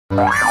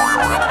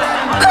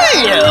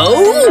Hello?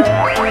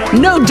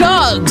 No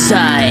dogs,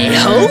 I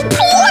hope?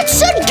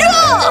 What's a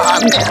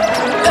dog?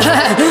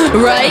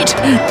 Right?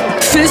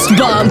 Fist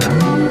bump.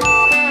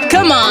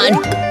 Come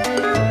on.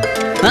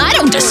 I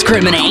don't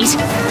discriminate.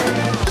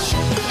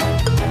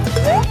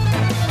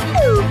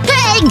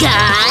 Hey,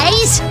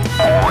 guys!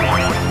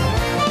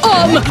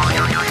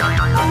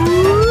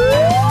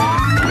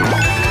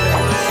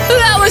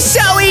 That was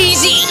so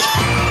easy!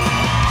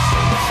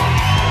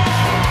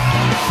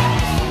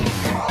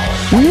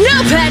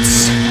 No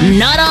pets!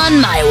 Not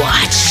on my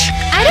watch.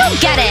 I don't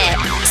get it.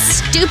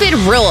 Stupid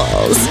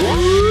rules.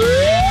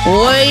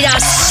 Wait a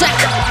sec!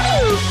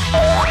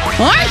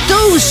 Aren't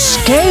those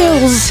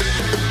scales?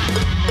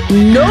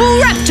 No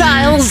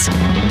reptiles!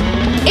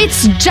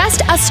 It's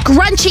just a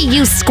scrunchie,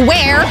 you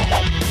square!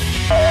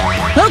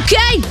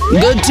 Okay,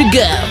 good to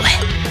go.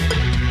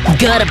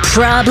 Got a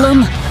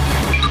problem?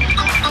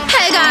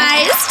 Hey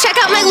guys, check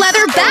out my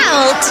leather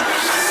belt!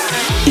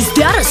 Is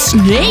that a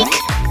snake?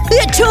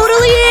 It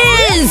totally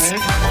is!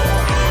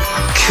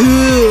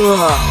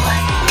 Cool!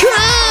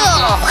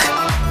 Cool!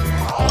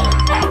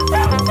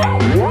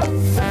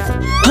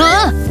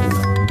 Huh?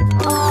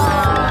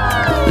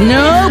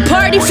 No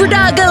party for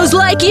doggos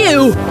like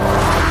you!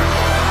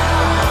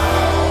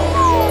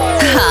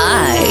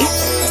 Hi.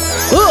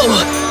 Oh,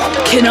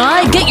 can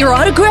I get your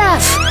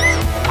autograph?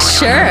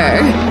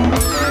 Sure.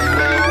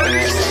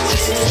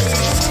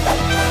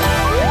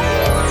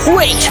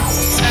 Wait,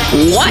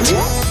 what?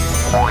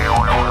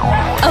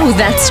 Oh,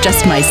 that's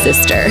just my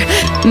sister.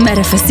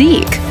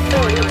 Metaphysique.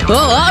 Oh,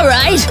 all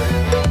right.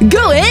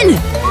 Go in.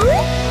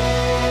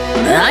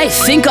 I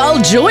think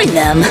I'll join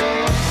them.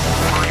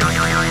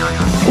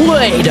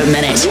 Wait a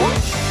minute.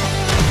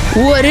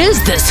 What is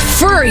this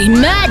furry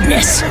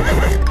madness?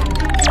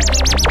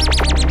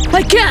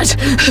 I can't!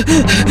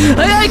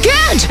 I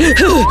can't!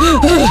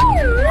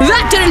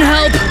 That didn't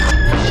help!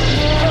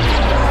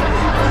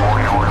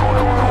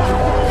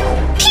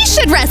 He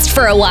should rest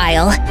for a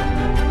while.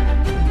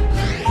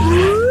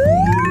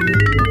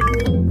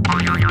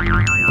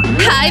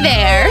 Hi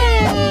there.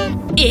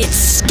 It's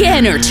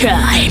scanner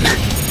time.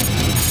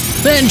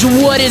 And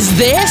what is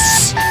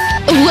this?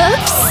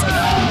 Whoops.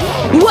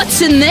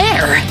 What's in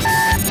there?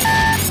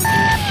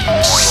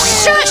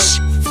 Shush!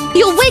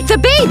 You'll wake the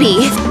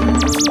baby.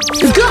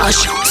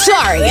 Gosh,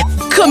 sorry.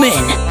 Come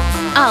in.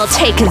 I'll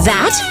take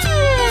that.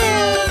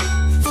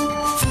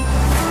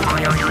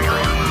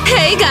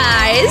 Hey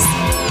guys!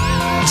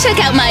 Check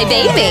out my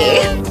baby!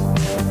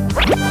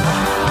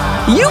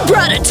 You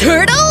brought a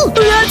turtle?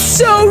 That's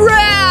so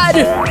rad!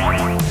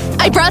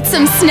 I brought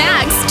some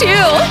snacks,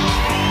 too!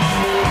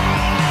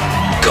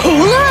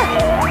 Cola?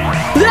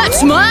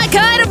 That's my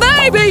kind of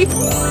baby!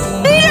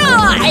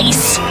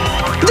 Nice!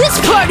 This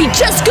party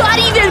just got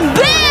even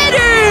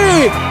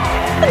better!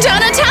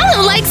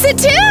 Donatello likes it,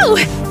 too!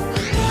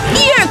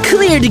 You're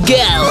clear to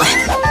go!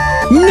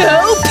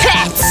 No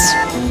pets!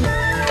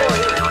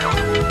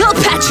 I'll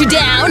pat you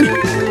down!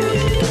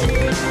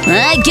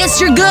 I guess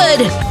you're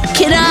good!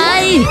 Can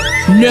I?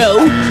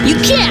 No, you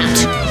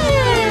can't!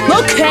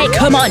 Okay,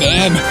 come on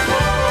in!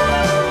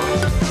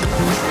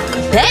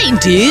 Hey,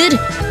 dude!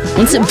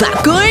 Want some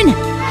popcorn?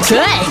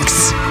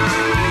 Thanks!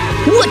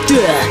 What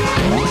the?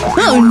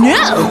 Oh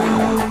no!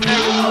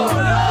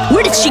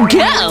 Where did she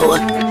go?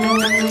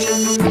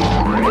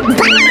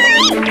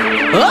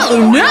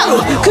 Oh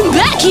no! Come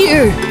back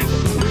here!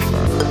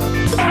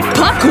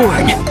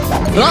 Popcorn!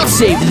 I'll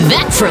save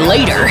that for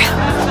later.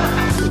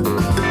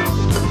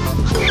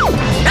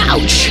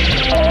 Ouch!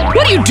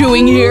 What are you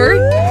doing here?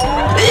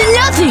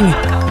 Nothing!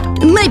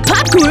 My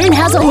popcorn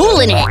has a hole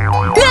in it.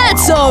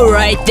 That's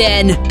alright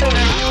then.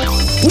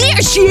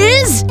 There she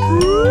is!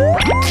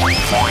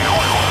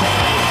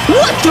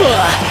 What the?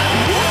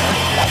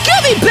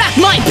 Give me back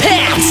my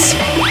pants!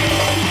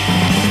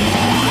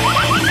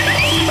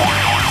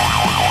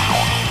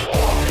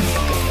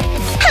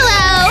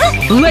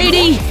 Hello!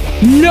 Lady,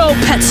 no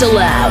pets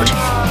allowed.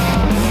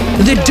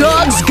 The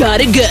dog's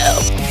gotta go.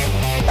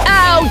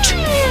 Out!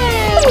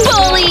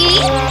 Bully!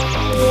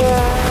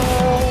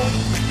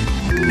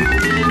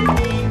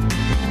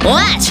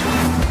 What?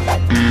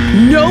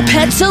 No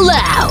pets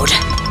allowed.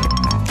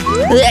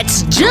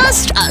 That's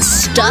just a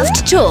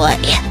stuffed toy.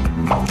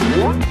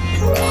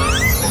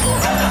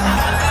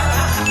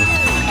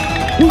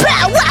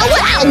 Bow wow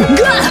wow!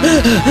 Gah!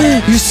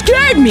 You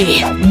scared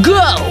me!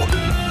 Go!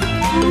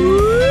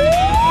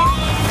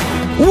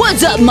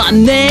 What's up, my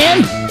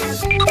man?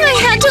 I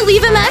had to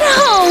leave him at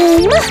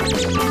home!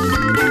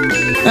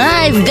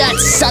 I've got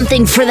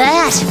something for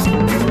that.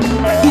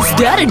 Is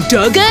that a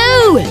doggo?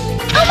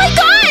 Oh my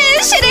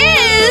gosh, it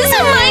is!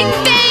 My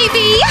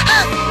baby!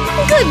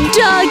 Good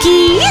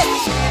doggy!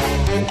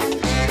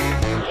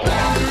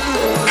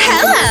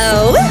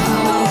 Hello!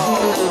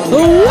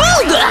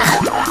 Wooga!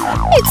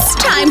 It's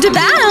time to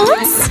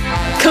bounce!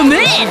 Come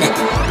in!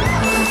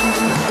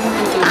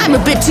 I'm a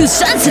bit too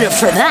sensitive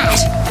for that.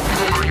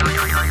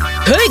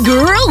 Hey,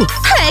 girl!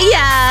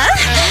 Hey-ya!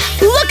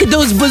 Look at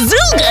those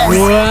bazookas!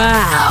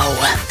 Wow!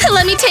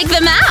 Let me take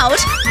them out!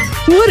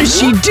 What is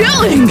she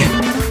doing?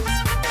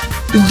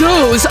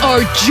 Those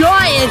are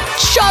giant,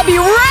 chubby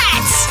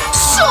rats!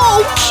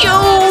 So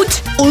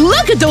cute!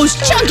 Look at those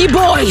chunky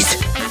boys!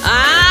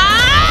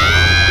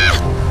 Ah!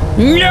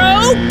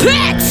 No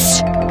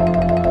pets!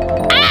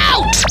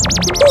 Out!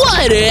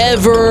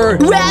 Whatever!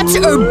 Rats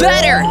are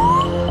better!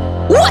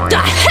 What the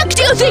heck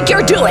do you think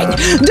you're doing?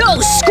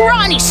 Those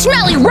scrawny,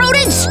 smelly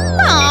rodents?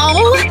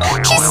 Oh,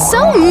 he's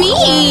so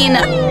mean.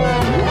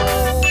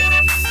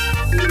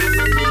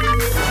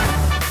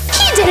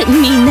 He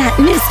didn't mean that,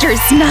 Mr.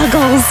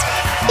 Snuggles.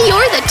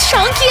 You're the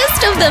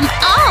chunkiest of them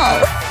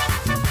all.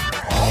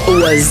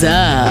 What's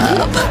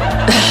up?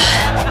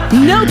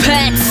 No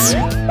pets!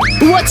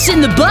 What's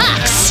in the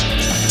box?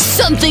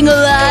 Something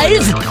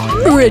alive?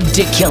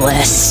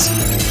 Ridiculous.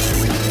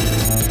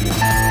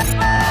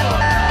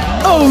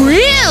 Oh,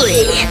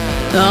 really?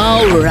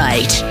 All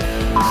right.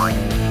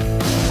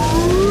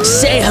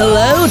 Say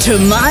hello to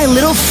my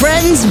little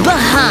friends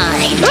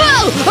behind.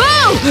 Oh!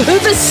 Oh!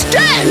 The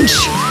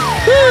stench!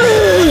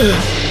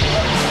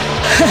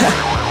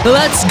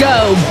 Let's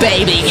go,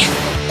 baby.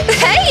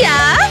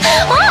 Hey-ya!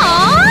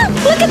 Aw,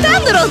 look at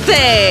that little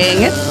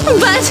thing!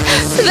 But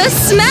the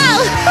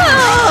smell…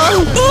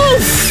 Oh!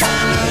 Oof!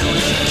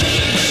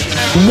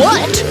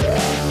 What?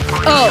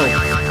 Oh,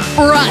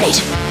 right.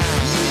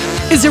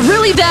 Is it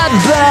really that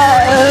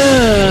bad?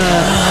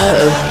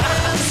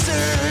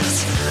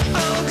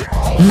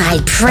 My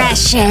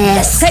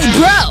precious… Hey,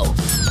 bro!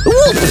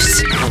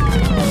 Whoops!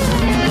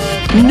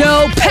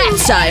 No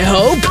pets, I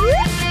hope!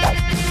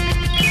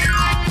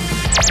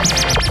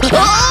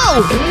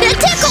 Oh! It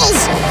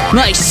tickles!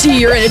 I see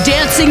you're in a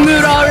dancing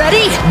mood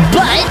already,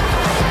 but…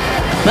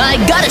 I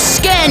gotta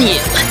scan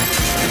you!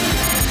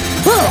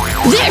 Oh,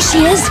 there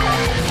she is!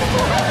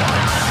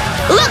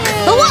 Look!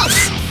 A wolf!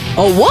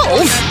 A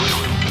wolf?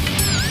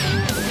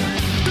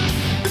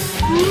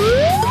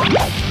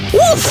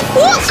 Wolf!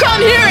 Wolf,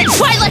 come here and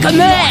fight like a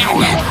man!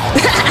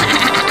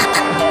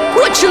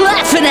 What you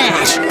laughing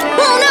at?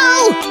 Oh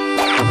no!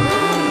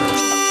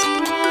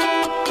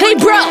 Hey,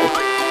 bro!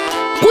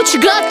 What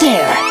you got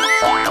there?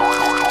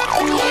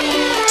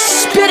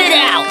 Spit it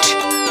out!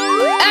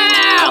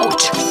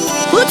 Out!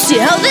 Let's see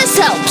how this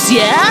helps,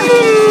 yeah?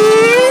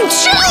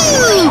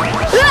 Choo!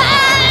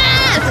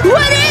 Ah!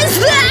 What is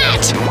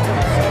that?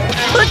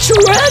 A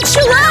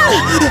tarantula?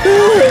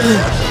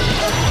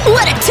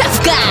 What a tough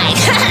guy!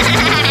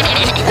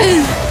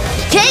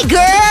 Hey,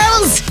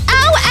 girls!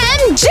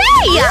 OMG!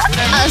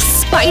 A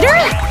spider?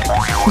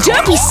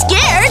 Don't be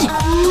scared!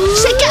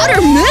 Check out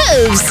her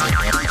moves!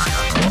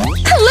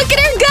 Look at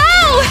her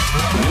go!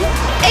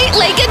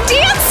 8-legged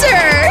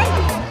dancer!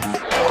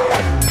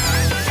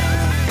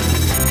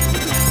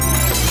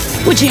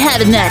 What you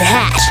have in that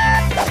hat?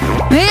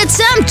 It's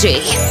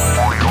empty.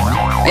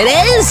 It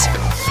is?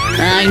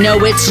 I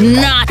know it's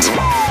not.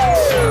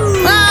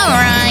 All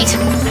right.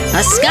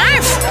 A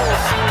scarf?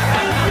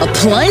 A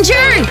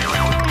plunger?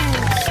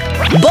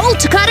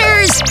 Bolt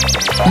cutters?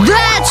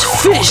 That's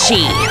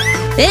fishy.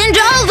 And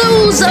all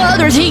those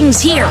other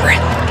things here.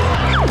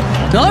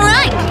 All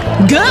right,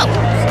 go.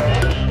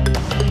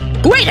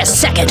 Wait a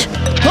second.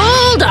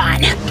 Hold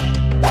on.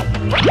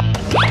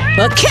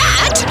 A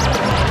cat?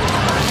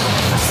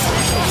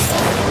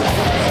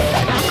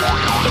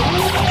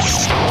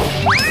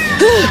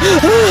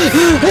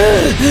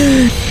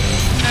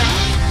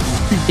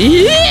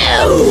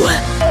 Ew!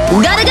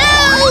 Gotta go!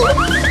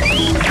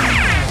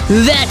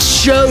 That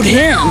showed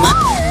him.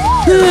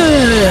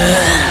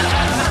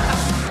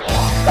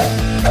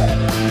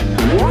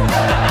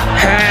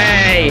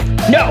 Hey!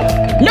 No!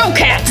 No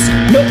cats!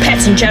 No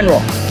pets in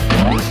general.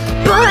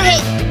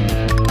 But…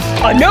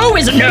 A no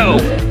is a no!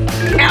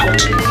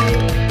 Out!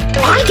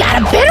 I got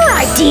a better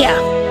idea!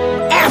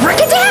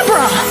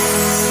 Abracadabra!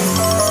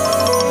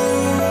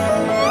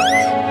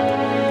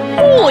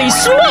 Holy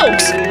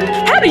smokes!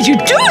 How did you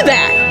do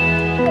that?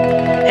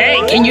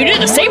 Hey, can you do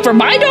the same for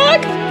my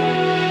dog?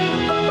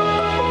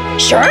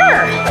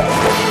 Sure!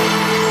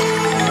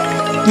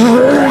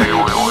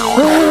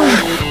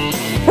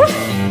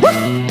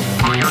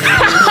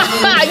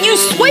 You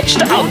switched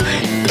them!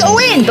 Go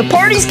in! The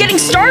party's getting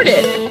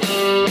started!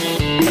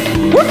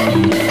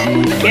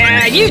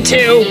 Yeah, you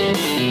too!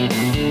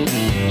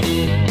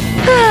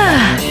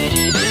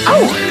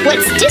 Oh,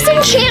 let's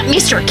disenchant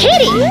Mr.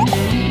 Kitty!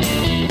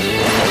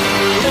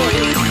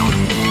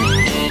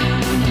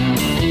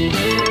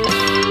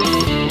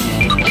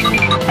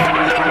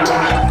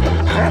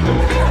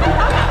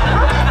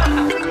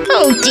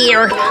 Oh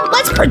dear,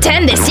 let's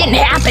pretend this didn't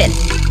happen.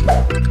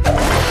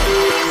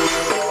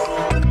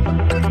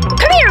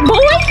 Come here,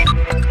 boy!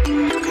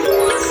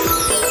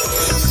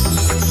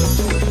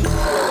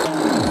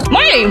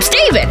 My name's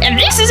David, and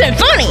this isn't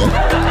funny!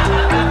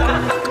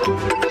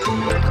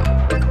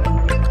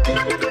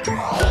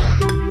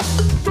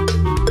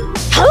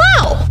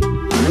 Hello!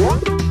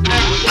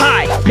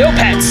 Hi, no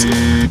pets.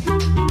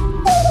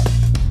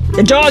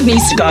 The dog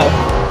needs to go.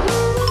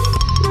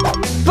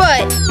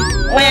 But…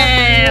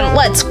 Well,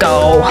 let's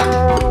go.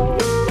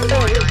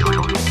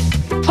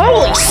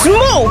 Holy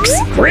smokes!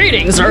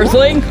 Greetings,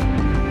 Earthling!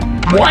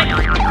 What?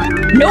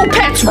 No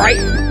pets, right?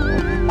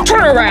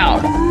 Turn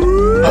around!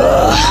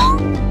 Ugh.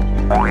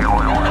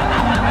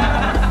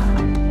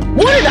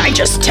 What did I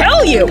just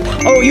tell you?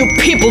 Oh, you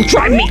people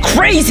drive me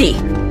crazy!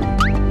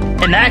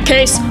 In that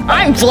case,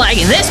 I'm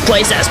flagging this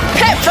place as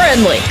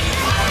pet-friendly!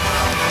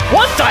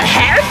 What the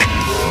heck?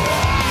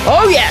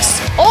 Oh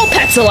yes, all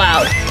pets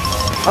allowed!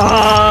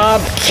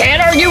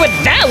 Can't argue with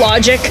that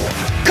logic!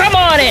 Come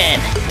on in!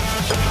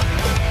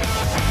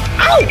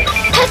 Oh,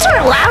 pets are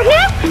allowed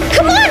now?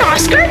 Come on,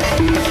 Oscar!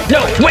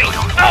 No, wait!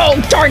 Oh,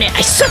 darn it,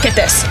 I suck at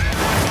this!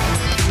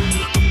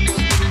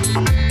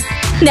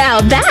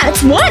 Now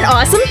that's one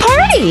awesome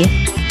party!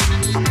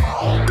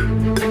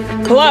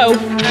 Hello?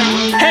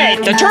 Hey,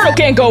 the turtle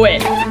can't go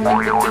in!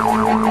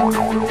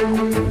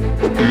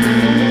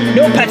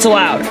 No pets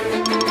allowed!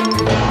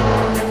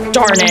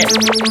 Darn it!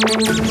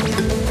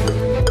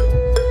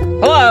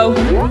 Hello?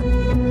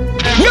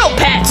 No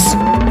pets!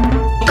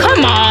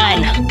 Come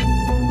on!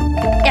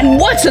 And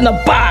what's in the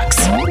box?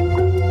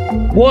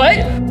 What?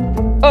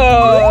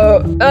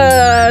 Oh,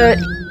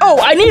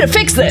 I need to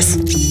fix this!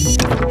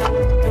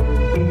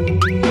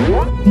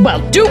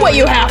 Well, do what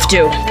you have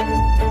to!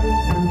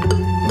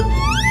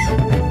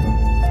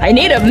 I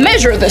need to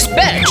measure this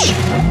bench!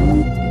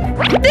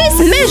 This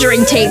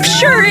measuring tape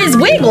sure is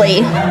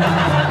wiggly!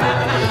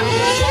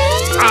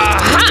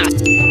 Aha!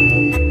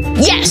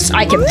 Yes,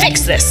 I can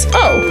fix this!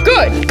 Oh,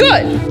 good,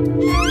 good!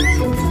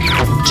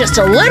 Just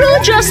a little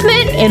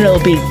adjustment and it'll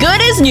be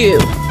good as new!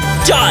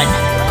 Done!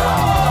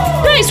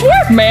 Nice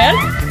work, man!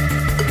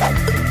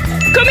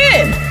 Come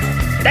in!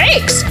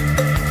 Thanks!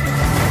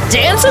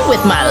 Dancing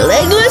with my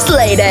legless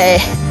lady!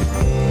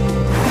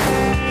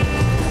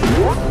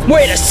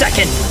 Wait a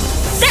second!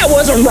 That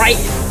wasn't right!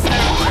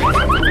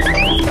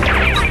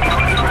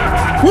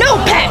 No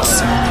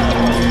pets!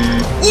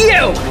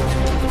 You!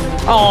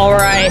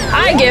 Alright,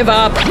 I give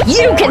up.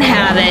 You can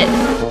have it.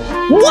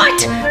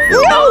 What?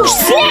 No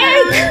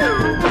snake!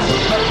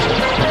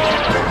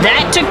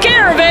 That took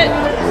care of it!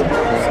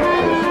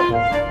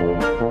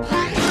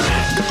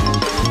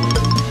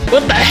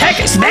 What the heck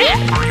is that?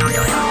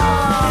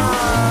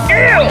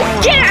 Ew!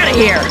 Get out of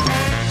here!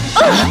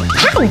 Ugh,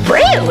 how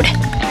rude!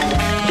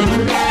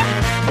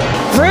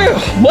 Phew,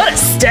 what a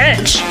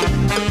stench!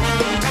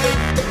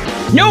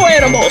 No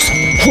animals,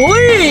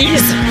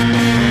 please!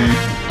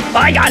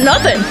 I got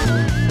nothing!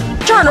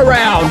 Turn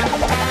around!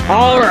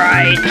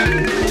 Alright.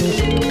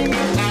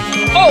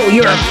 Oh,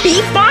 you're a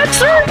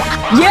beatboxer?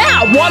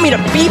 Yeah, want me to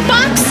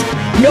beatbox?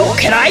 No,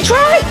 can I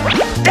try?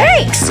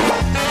 Thanks!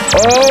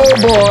 Oh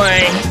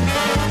boy.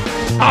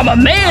 I'm a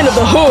man of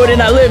the hood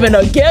and I live in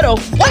a ghetto.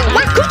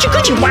 What, coochie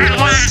coochie, wah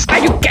wah.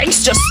 I do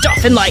gangsta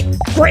stuff and like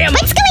grandma.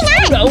 What's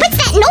going on? What's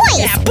that noise?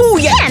 Yeah,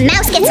 booyah. Can a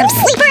mouse get some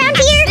sleep around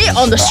here? Stay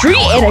on the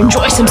street and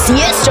enjoy some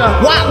siesta.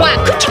 Wah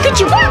wah, coochie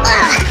coochie, wah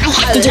wah. I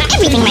have to do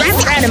everything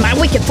myself. Around in my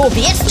wicked full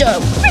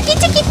fiesta. Ricky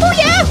ticky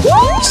booyah!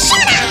 Woo!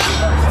 Shut up!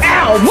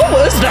 Ow, what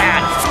was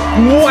that?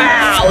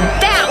 Wow,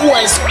 that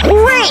was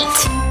great.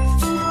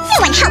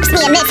 No one helps me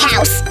in this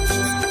house.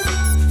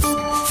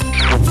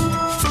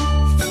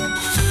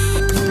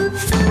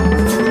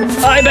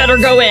 I better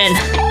go in.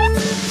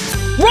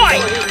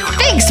 Right!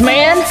 Thanks,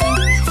 man!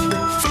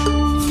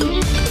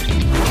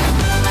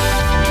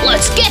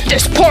 Let's get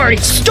this party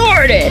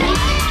started!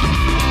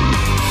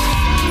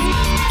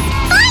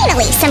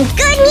 Finally, some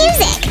good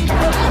music!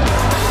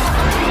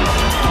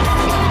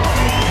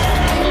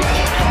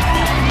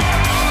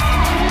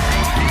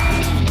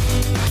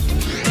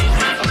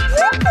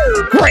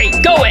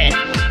 Great, go in!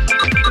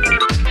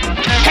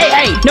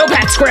 Hey, no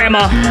pets,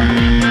 Grandma!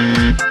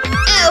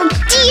 Oh,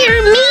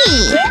 dear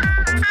me!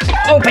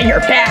 Open your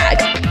bag!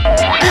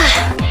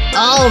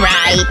 All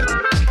right.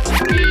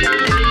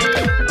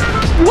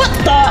 What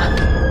the?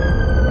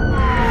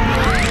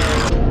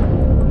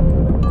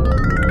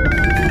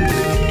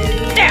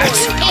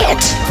 That's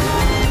it!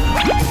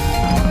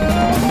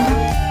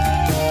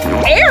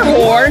 Air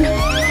horn?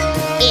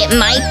 It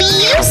might be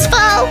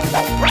useful.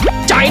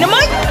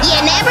 Dynamite? You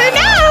never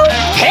know.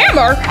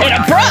 Hammer and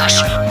a brush?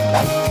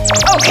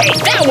 Okay,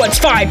 that one's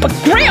fine, but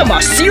Grandma,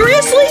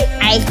 seriously?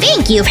 I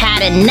think you've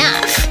had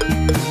enough.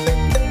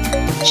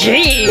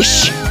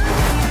 Jeesh!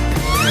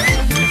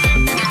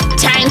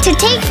 Time to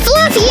take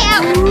Fluffy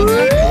out.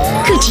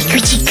 Coochie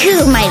coochie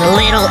coo, my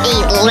little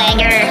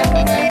eight-legger.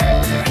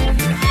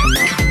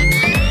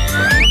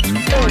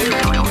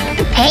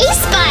 Hey,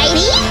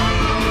 Spidey.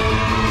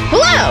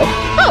 Hello!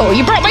 Oh,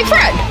 you brought my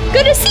friend!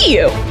 Good to see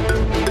you!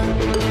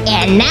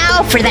 And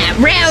now for that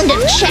round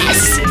of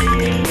chess.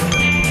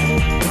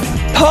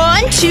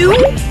 Pawn to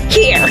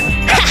here!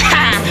 Ha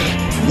ha!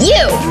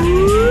 You!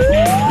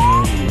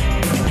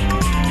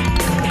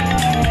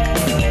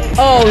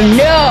 Oh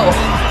no!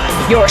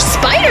 Your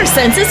spider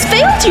senses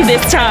failed you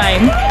this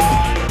time!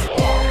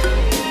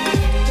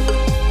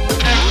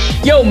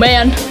 Yo,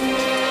 man!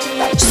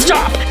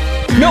 Stop!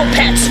 No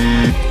pets!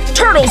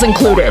 Turtles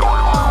included!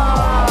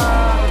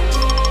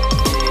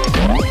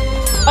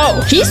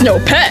 Oh, he's no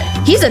pet!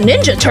 He's a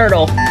ninja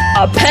turtle!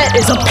 A pet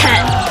is a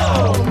pet!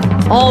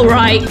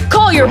 Alright,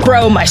 call your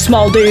bro, my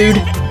small dude!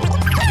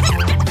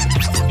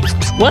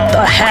 What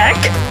the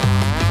heck?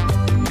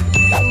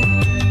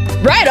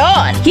 Right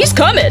on, he's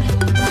coming.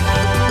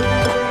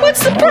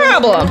 What's the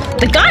problem?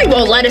 The guy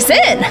won't let us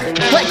in.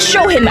 Let's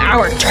show him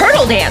our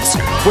turtle dance.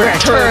 We're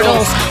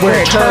turtles,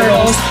 we're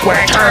turtles,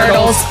 we're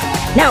turtles.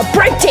 Now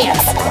break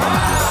dance.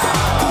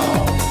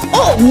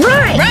 All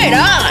right. Right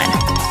on.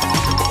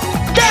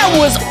 That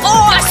was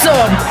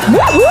awesome.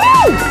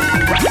 Woohoo!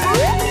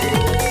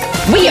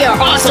 We are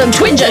awesome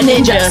Twinja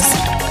Ninjas.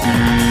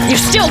 You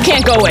still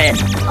can't go in.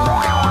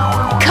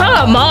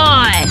 Come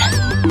on.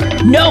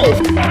 No.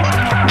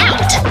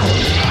 Out.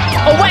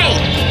 Away.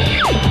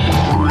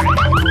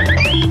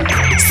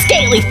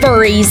 Scaly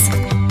furries.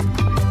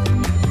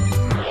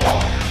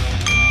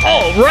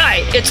 All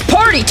right, it's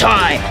party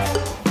time.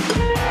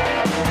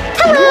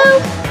 Hello.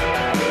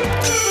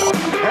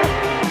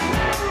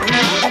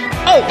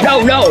 Oh,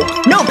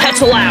 no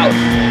pets allowed.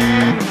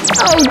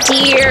 Oh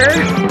dear.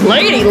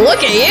 Lady,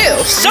 look at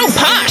you, so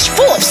posh,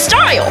 full of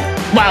style.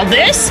 While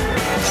this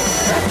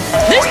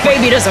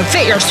baby doesn't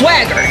fit your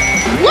swagger.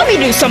 Let me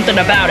do something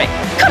about it.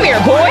 Come here,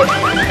 boy.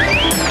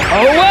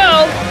 Oh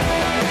well.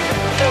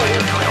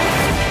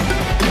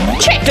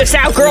 Check this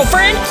out,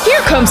 girlfriend.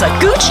 Here comes a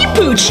Gucci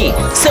Poochie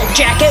silk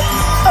jacket,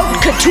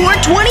 Haute Couture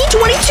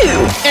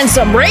 2022, and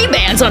some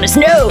Ray-Bans on his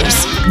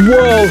nose.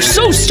 Whoa,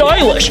 so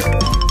stylish.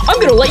 I'm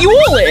gonna let you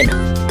all in.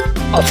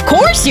 Of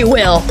course you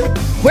will.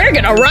 We're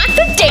gonna rock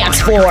the dance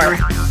floor.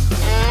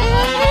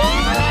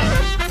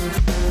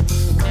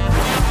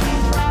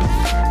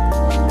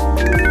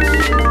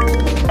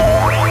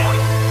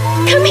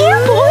 Come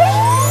here, boy.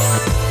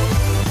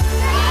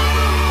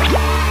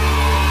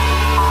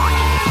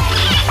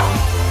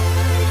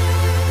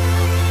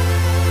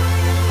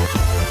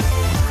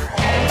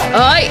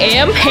 I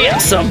am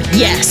handsome,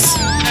 yes.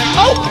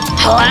 Oh,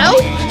 hello?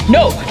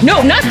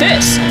 No, not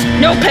this.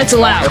 No pets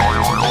allowed.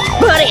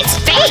 But it's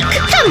fake.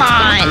 Come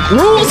on.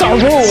 Rules are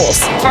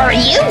rules. Are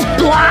you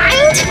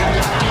blind?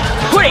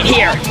 Put it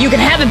here. You can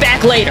have it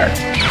back later.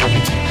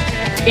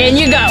 In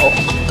you go.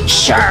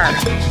 Sure.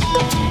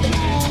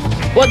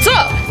 What's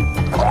up?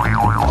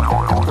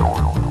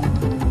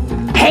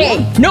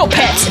 Hey, no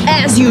pets,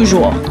 as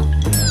usual.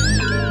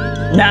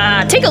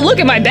 Nah, take a look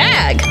at my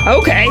bag.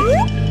 Okay.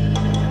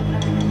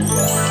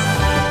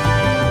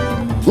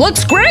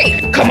 Looks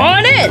great. Come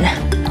on in.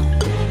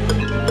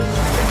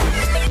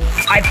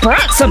 I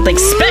brought something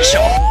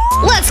special.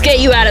 Let's get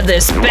you out of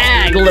this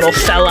bag, little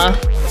fella.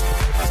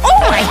 Oh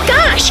my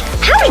gosh!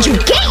 How did you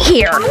get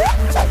here?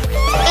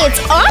 It's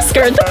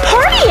Oscar, the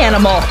party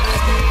animal.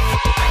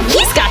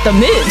 He's got the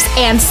moves,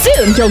 and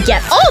soon you'll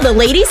get all the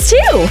ladies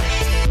too.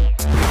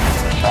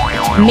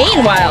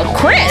 Meanwhile,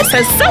 Chris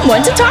has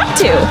someone to talk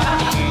to.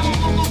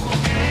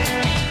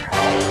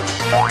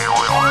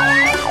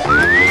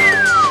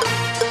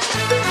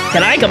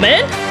 Can I come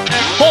in?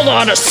 Hold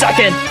on a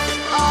second.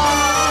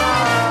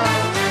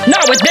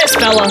 Not with this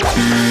fella.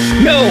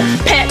 No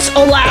pets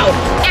allowed.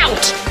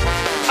 Out.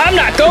 I'm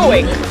not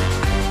going.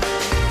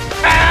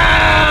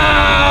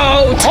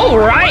 Out. All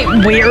right,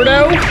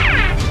 weirdo.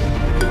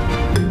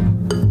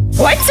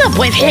 What's up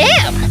with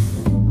him?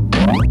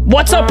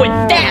 What's up with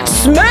that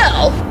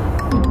smell?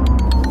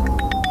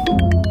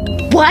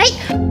 What?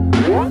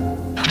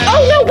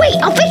 Oh no, wait,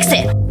 I'll fix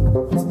it.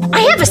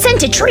 I have a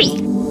scented treat.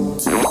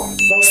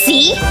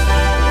 See?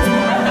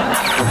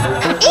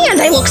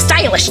 And I look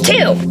stylish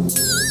too.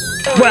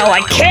 Well,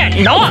 I can't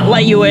not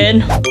let you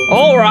in.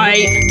 All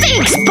right.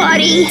 Thanks,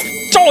 buddy.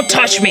 Don't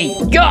touch me.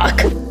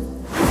 Yuck.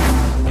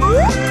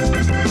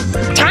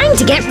 Time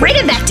to get rid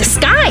of that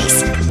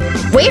disguise.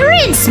 We're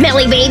in,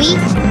 smelly baby.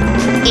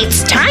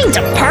 It's time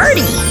to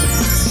party.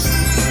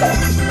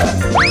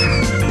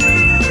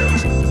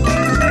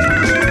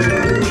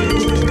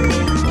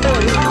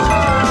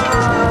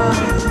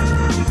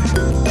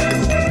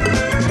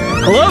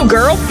 Hello,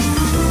 girl.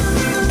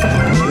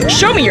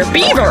 Show me your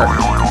beaver.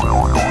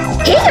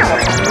 Here.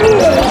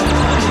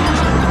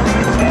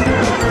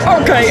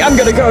 Okay, I'm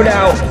gonna go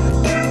now.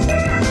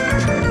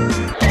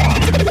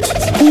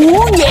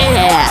 Ooh,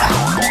 yeah.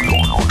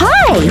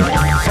 Hi.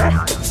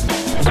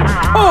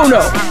 Oh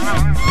no.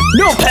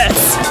 No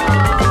pets.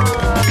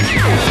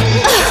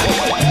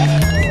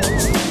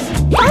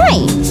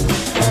 Fine.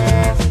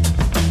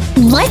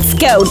 Let's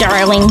go,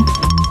 darling.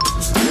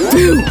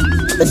 Phew,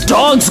 the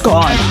dog's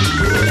gone.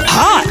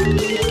 Hot.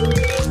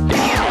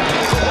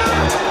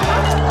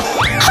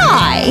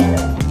 Hi.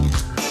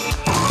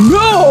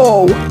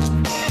 No.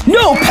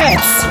 No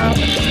pets.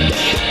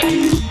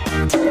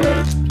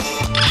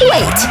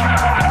 Wait.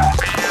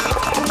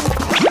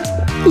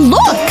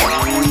 Look.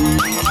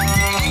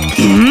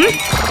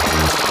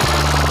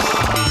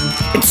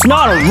 It's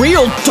not a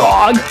real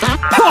dog.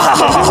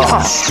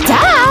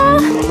 Duh.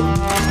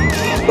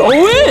 Go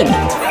in.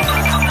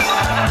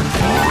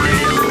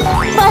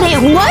 But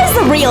it was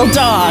a real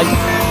dog.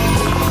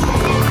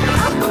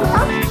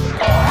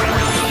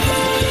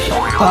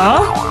 Huh?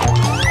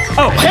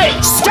 Oh, hey,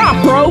 stop,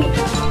 bro.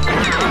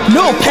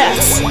 No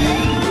pets.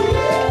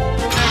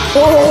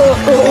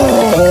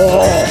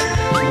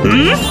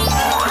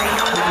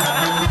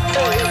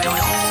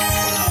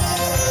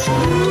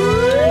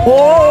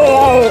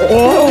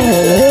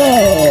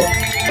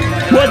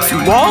 What's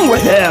wrong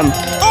with him?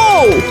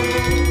 Oh!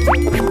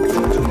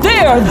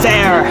 There!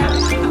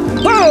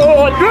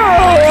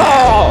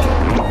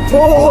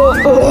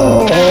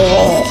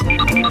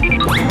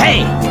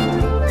 Hey!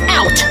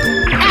 Out!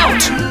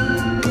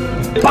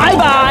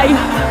 Bye-bye!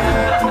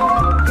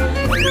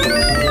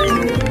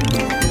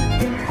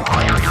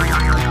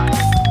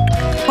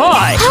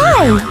 Hi!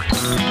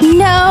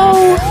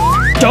 No.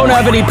 Don't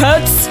have any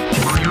pets?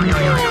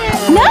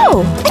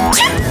 No.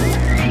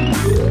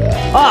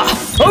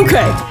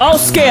 Okay, I'll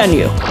scan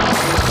you.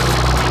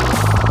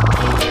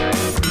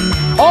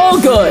 All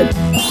good.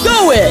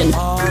 Go in.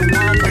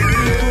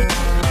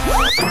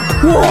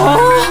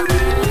 What?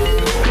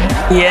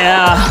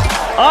 Yeah,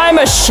 I'm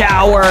a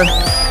shower.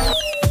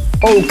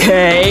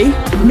 Okay,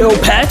 no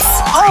pets?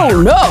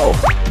 Oh no!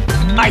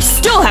 I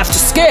still have to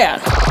scan.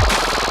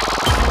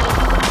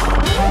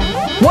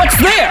 What's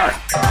there?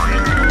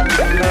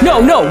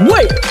 No,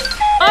 wait!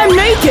 I'm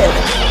naked!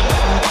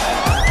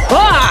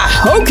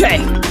 Okay.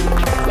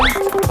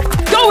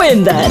 Go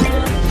in then.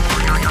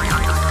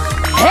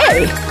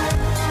 Hey!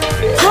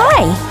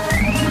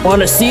 Hi.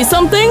 Wanna see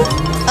something?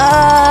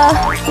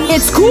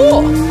 It's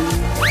cool!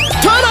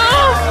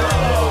 Ta-da!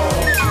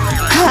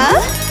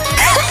 Huh?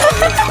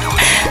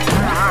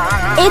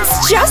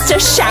 It's just a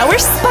shower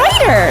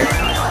spider.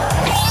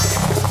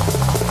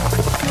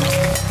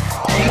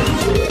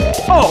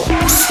 Oh,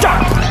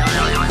 stop!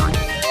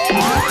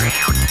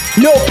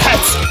 No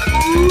pets!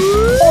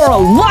 Or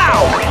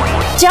allowed!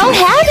 Don't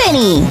have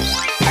any.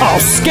 I'll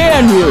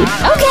scan you!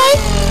 Okay.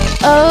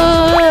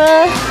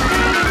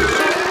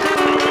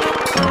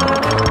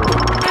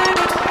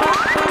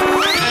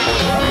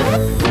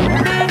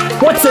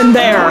 What's in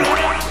there?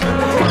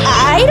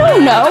 I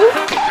don't know.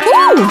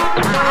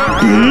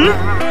 Ooh.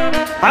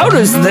 How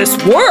does this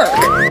work?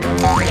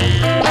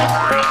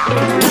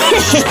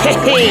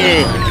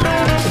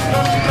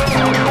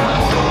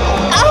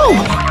 Oh,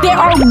 there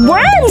are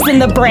worms in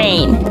the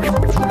brain.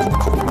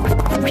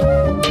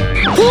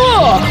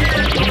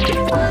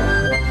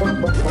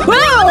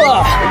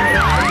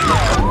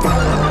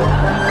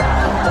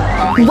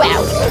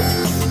 Well,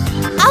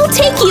 I'll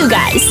take you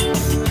guys.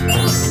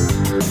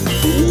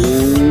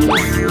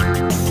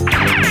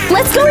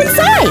 Let's go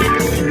inside.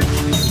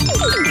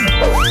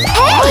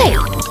 Hey!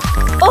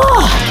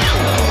 Oh!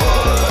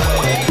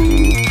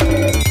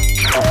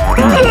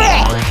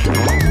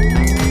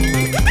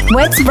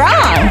 What's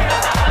wrong?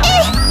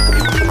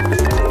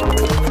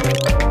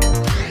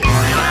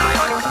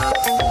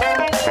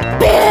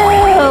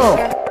 Boo!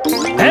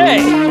 Hey!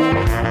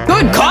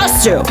 Good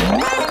costume!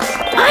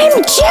 I'm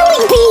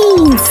jelly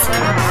beans!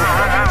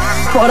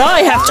 But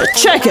I have to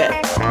check it!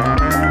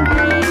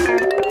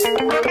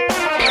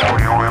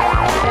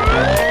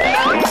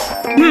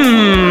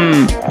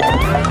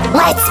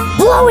 Let's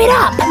blow it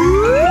up!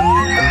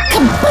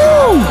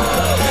 Kaboom!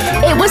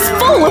 It was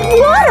full of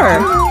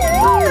water!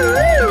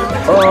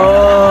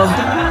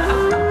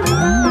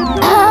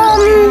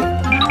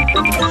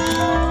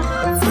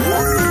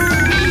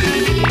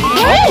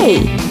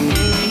 Hey!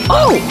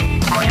 Oh!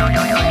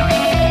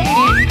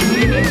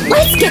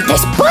 Let's get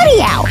this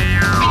buddy out!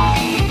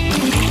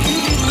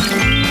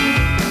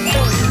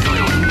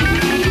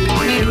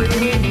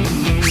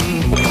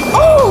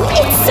 Oh,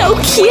 it's so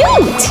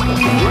cute!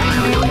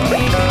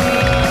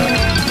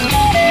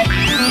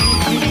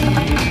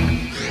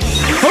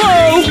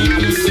 Hello?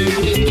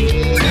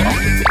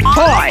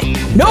 Hi!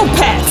 No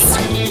pets!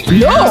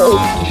 No!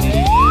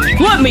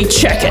 Let me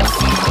check it!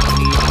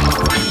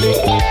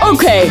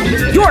 Okay,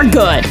 you're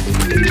good!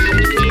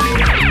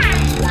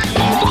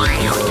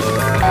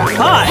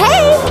 Hi!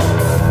 Hey!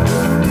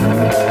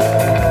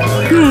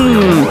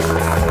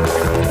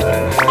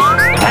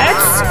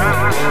 Pets?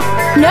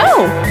 No!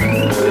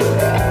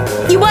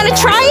 You want to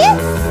try it?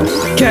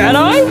 Can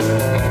I?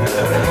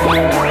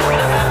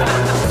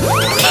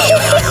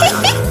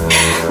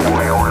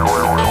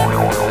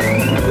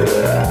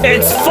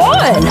 It's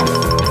fun!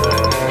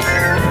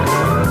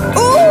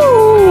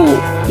 Ooh!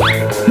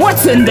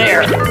 What's in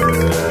there?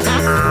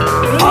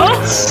 Huh?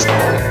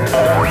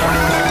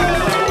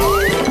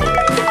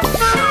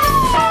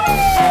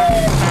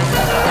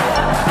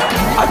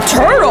 A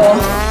turtle?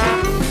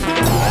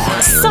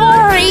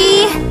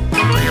 Sorry!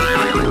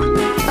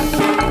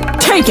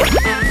 Take it!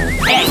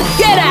 And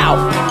get out!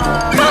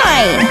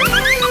 Fine!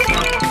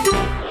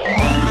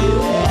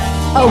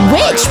 A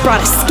witch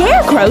brought a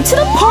scarecrow to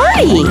the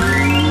party!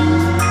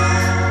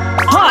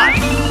 Hi!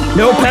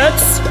 No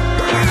pets?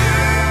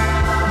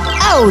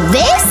 Oh,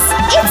 this?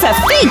 It's a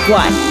fake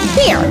one!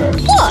 Here,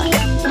 look!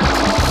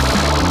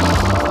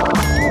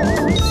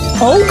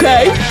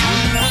 Okay.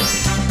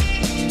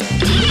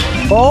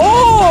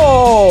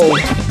 Oh!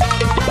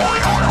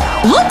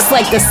 Looks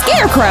like the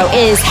scarecrow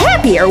is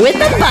happier with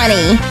the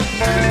bunny!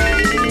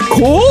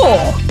 Cool!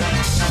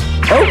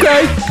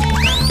 Okay.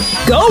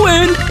 Go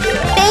in!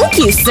 Thank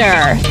you,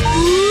 sir!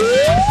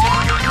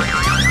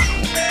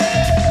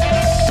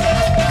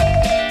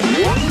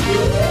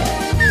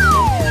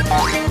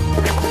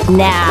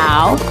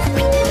 Now,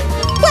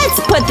 let's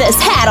put this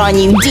hat on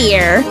you,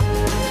 dear!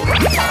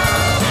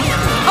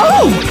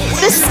 Oh!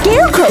 The The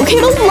scarecrow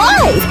came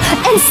alive!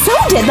 And so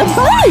did the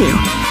bunny!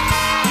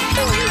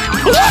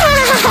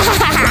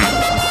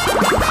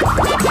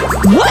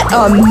 What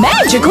a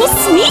magical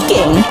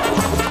sneaking!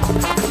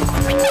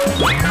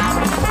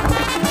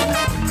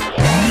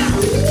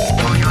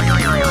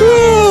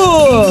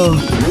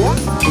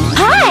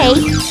 Hi!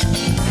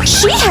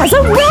 She has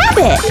a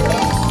rabbit!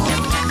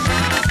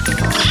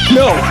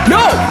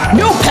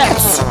 No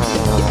pets!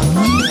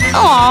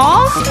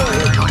 Aww!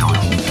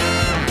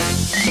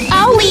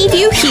 I'll leave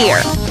you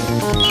here.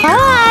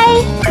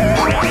 Bye!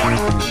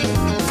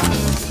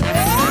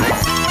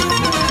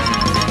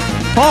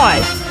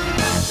 Hi!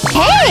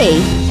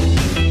 Hey!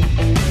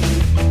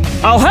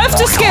 I'll have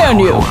to scan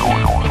you!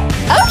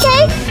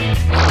 Okay!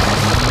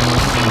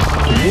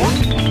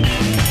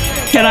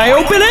 Can I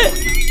open it?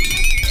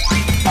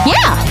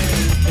 Yeah!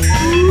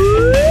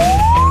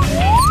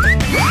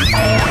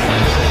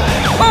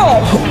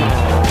 Oh!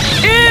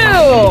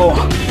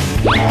 Ew!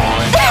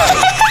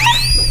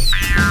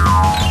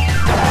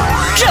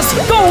 Just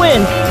go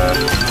in!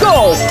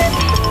 Go!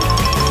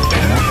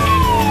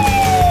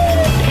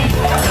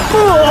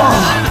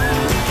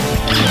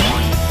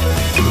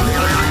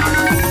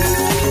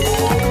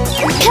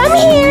 Come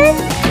here!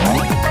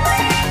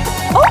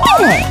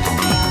 Open it!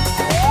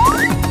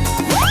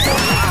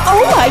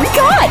 Oh my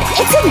god!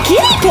 It's a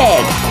guinea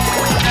pig!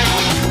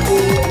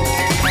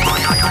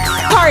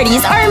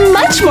 Parties are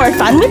much more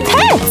fun with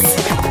pets!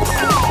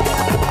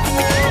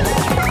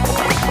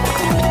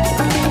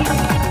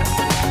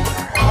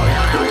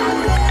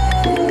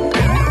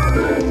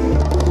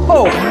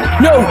 Oh!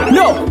 No!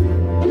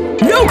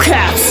 No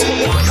cats!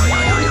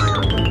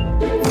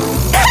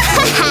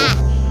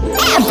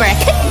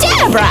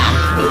 Abracadabra!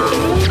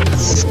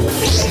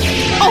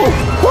 Oh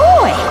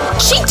boy!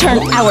 She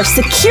turned our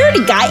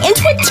security guy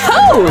into a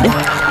toad!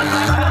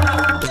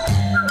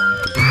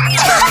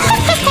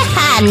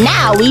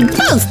 Now we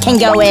both can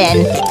go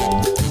in!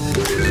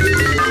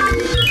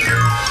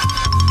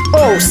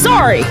 Oh,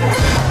 sorry!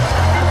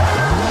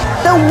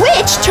 The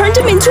witch turned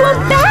him into a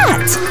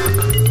bat!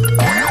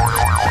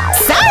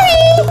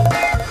 Sorry!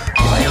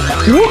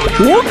 Whoop,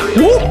 whoop,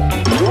 whoop!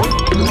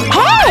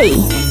 Hey!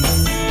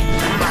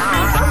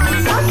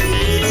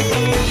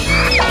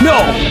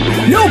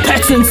 No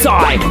pets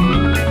inside!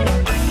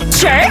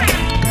 Jerk!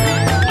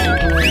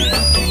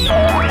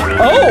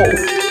 Oh!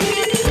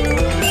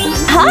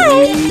 Hi!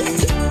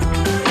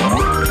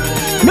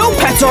 No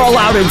pets are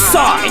allowed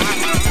inside!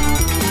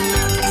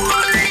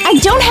 I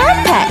don't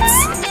have pets!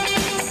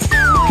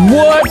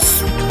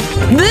 What's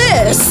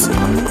this?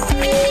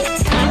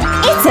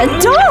 It's a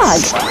dog!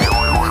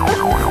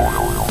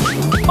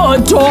 A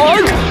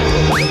dog?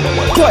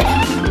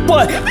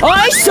 But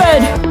I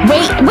said…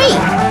 Wait!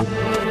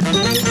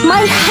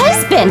 My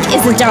husband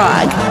is a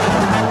dog!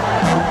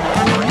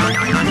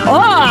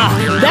 Ah!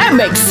 That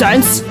makes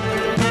sense!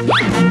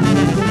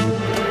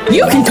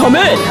 You can come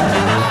in!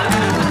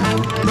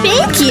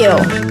 Thank you!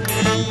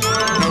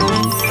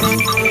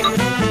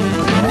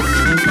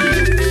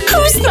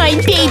 Who's my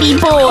baby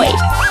boy?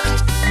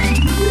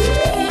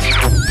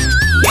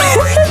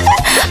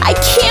 I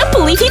can't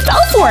believe he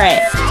fell for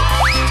it!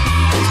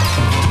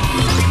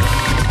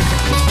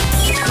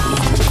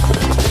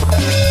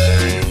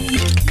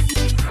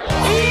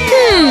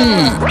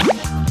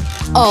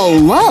 A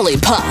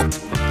lollipop.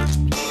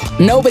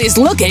 Nobody's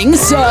looking,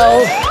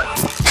 so…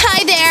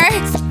 Hi there!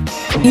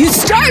 You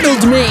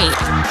startled me!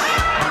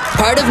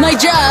 Part of my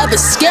job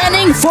is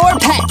scanning for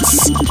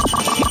pets.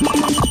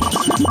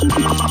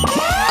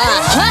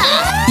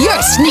 Aha!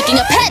 You're sneaking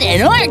a pet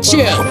in, aren't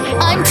you?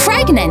 I'm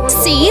pregnant,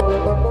 see?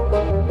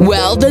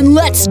 Well, then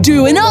let's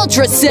do an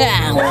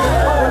ultrasound.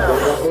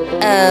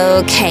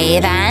 Okay,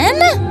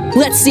 then.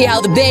 Let's see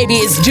how the baby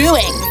is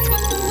doing.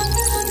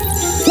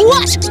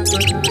 What?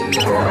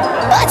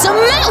 That's a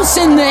mouse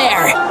in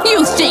there!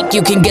 You think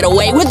you can get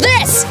away with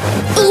this?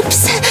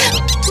 Oops!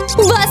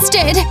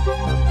 Busted!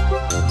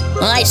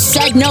 I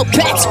said no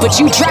pets, but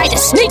you tried to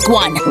sneak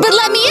one! But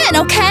let me in,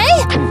 okay?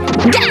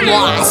 Get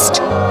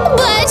lost!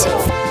 But…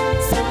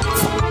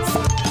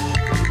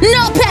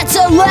 No pets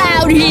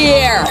allowed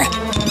here!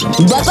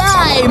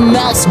 Bye-bye,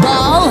 mouse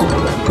ball!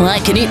 I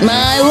can eat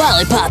my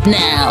lollipop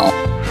now.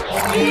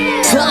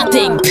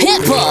 Popping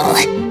pimple!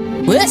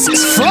 This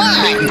is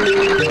fun!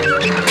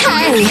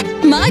 Hey,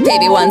 my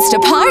baby wants to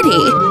party.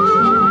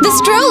 The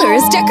stroller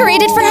is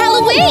decorated for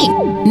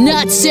Halloween.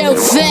 Not so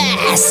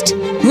fast!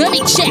 Let me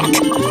check.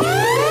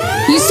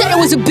 You said it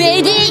was a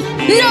baby?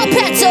 No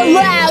pets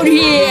allowed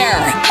here!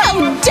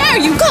 How dare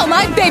you call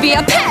my baby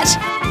a pet!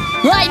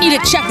 I need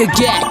to check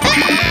again.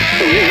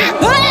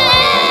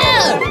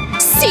 Ah!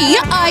 See,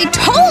 I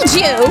told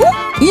you!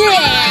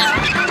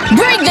 Yeah!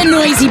 Bring the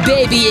noisy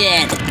baby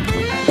in!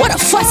 What a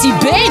fussy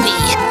baby!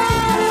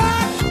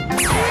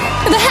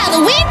 The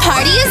Halloween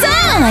party is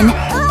on!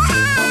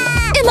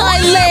 Am I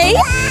late?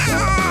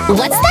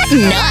 What's that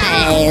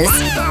noise?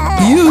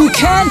 You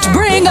can't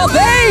bring a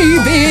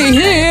baby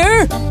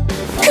here!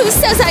 Who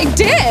says I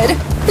did?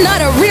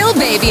 Not a real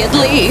baby, at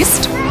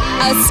least.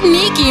 A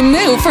sneaky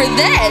move for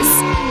this.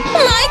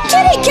 My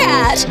kitty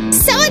cat!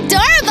 So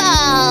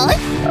adorable!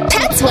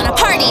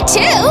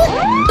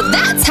 too!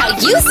 That's how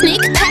you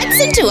sneak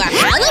pets into a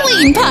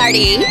Halloween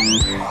party!